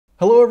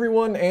Hello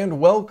everyone and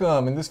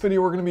welcome. In this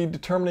video we're going to be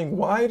determining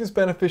why it is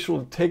beneficial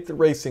to take the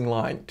racing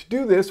line. To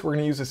do this we're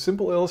going to use a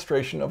simple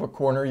illustration of a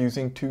corner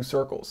using two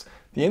circles.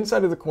 The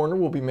inside of the corner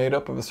will be made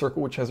up of a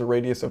circle which has a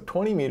radius of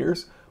 20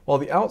 meters, while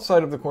the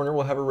outside of the corner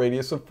will have a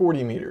radius of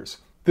 40 meters.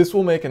 This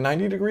will make a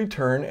 90-degree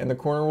turn and the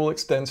corner will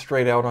extend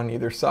straight out on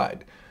either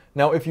side.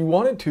 Now if you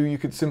wanted to, you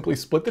could simply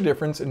split the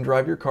difference and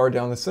drive your car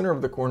down the center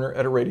of the corner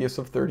at a radius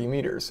of 30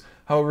 meters.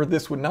 However,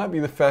 this would not be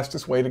the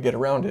fastest way to get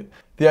around it.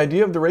 The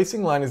idea of the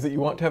racing line is that you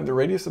want to have the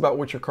radius about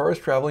which your car is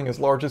traveling as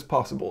large as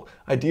possible.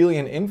 Ideally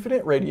an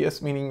infinite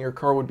radius, meaning your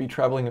car would be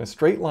traveling in a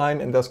straight line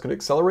and thus could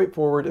accelerate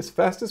forward as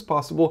fast as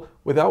possible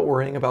without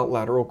worrying about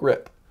lateral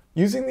grip.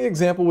 Using the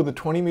example with a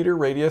 20-meter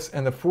radius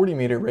and the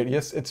 40-meter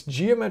radius, it's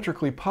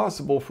geometrically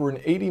possible for an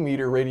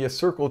 80-meter radius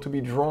circle to be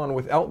drawn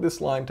without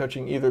this line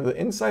touching either the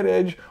inside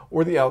edge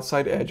or the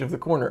outside edge of the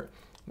corner.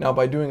 Now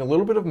by doing a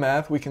little bit of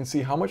math, we can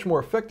see how much more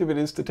effective it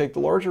is to take the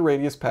larger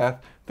radius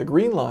path, the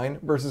green line,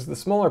 versus the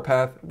smaller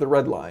path, the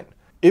red line.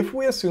 If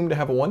we assume to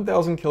have a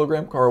 1,000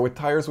 kilogram car with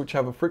tires which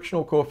have a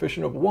frictional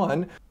coefficient of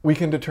 1, we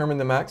can determine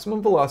the maximum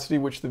velocity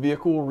which the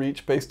vehicle will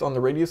reach based on the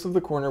radius of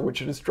the corner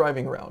which it is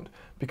driving around.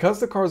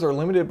 Because the cars are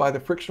limited by the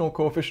frictional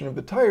coefficient of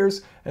the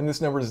tires, and this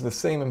number is the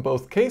same in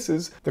both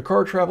cases, the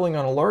car traveling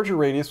on a larger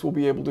radius will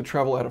be able to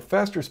travel at a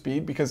faster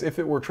speed because if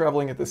it were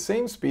traveling at the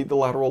same speed, the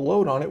lateral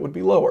load on it would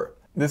be lower.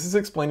 This is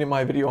explained in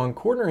my video on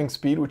cornering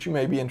speed, which you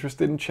may be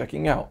interested in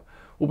checking out.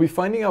 We'll be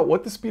finding out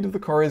what the speed of the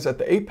car is at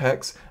the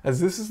apex,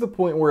 as this is the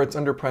point where it's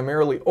under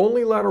primarily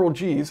only lateral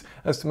G's,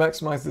 as to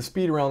maximize the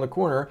speed around the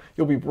corner,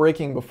 you'll be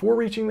braking before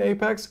reaching the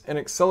apex and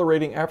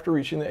accelerating after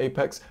reaching the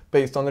apex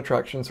based on the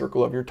traction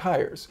circle of your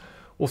tires.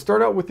 We'll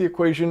start out with the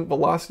equation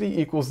velocity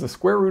equals the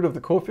square root of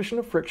the coefficient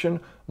of friction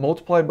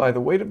multiplied by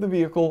the weight of the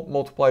vehicle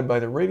multiplied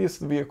by the radius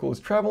the vehicle is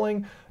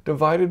traveling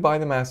divided by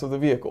the mass of the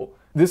vehicle.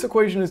 This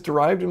equation is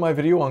derived in my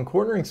video on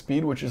cornering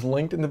speed, which is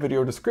linked in the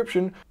video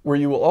description, where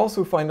you will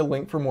also find a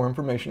link for more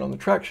information on the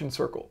traction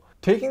circle.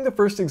 Taking the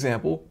first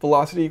example,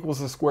 velocity equals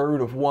the square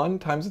root of 1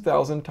 times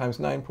 1,000 times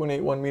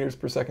 9.81 meters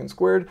per second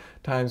squared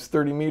times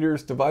 30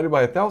 meters divided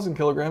by 1,000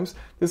 kilograms.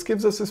 This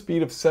gives us a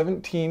speed of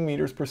 17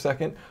 meters per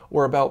second,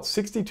 or about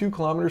 62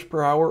 kilometers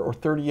per hour or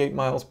 38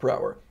 miles per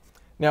hour.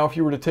 Now if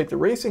you were to take the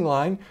racing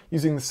line,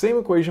 using the same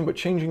equation but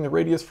changing the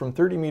radius from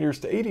 30 meters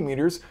to 80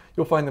 meters,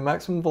 you'll find the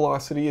maximum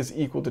velocity is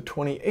equal to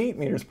 28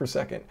 meters per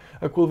second,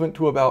 equivalent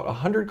to about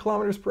 100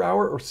 kilometers per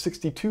hour or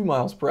 62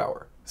 miles per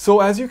hour.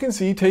 So as you can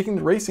see, taking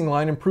the racing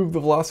line improved the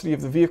velocity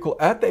of the vehicle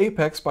at the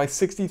apex by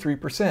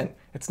 63%.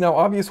 It's now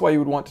obvious why you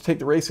would want to take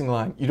the racing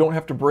line. You don't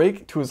have to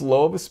brake to as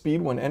low of a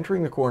speed when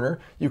entering the corner,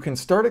 you can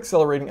start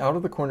accelerating out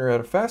of the corner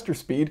at a faster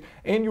speed,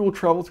 and you will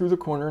travel through the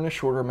corner in a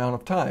shorter amount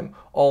of time.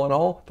 All in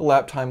all, the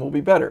lap time will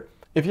be better.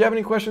 If you have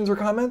any questions or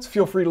comments,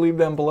 feel free to leave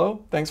them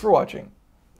below. Thanks for watching.